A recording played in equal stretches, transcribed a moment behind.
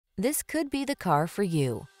This could be the car for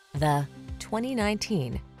you. The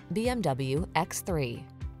 2019 BMW X3.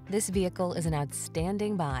 This vehicle is an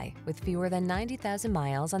outstanding buy with fewer than 90,000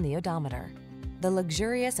 miles on the odometer. The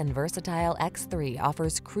luxurious and versatile X3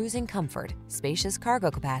 offers cruising comfort, spacious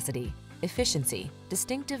cargo capacity, efficiency,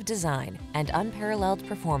 distinctive design, and unparalleled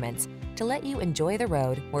performance to let you enjoy the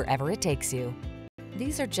road wherever it takes you.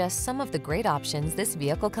 These are just some of the great options this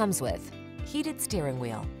vehicle comes with: heated steering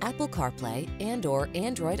wheel, Apple CarPlay and/or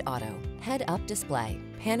Android Auto, head-up display,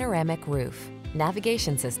 panoramic roof,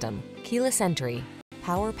 navigation system, keyless entry,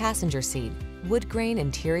 power passenger seat, wood grain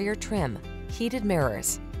interior trim, heated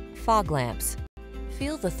mirrors, fog lamps.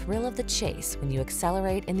 Feel the thrill of the chase when you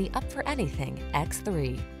accelerate in the up-for-anything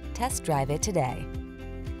X3. Test drive it today.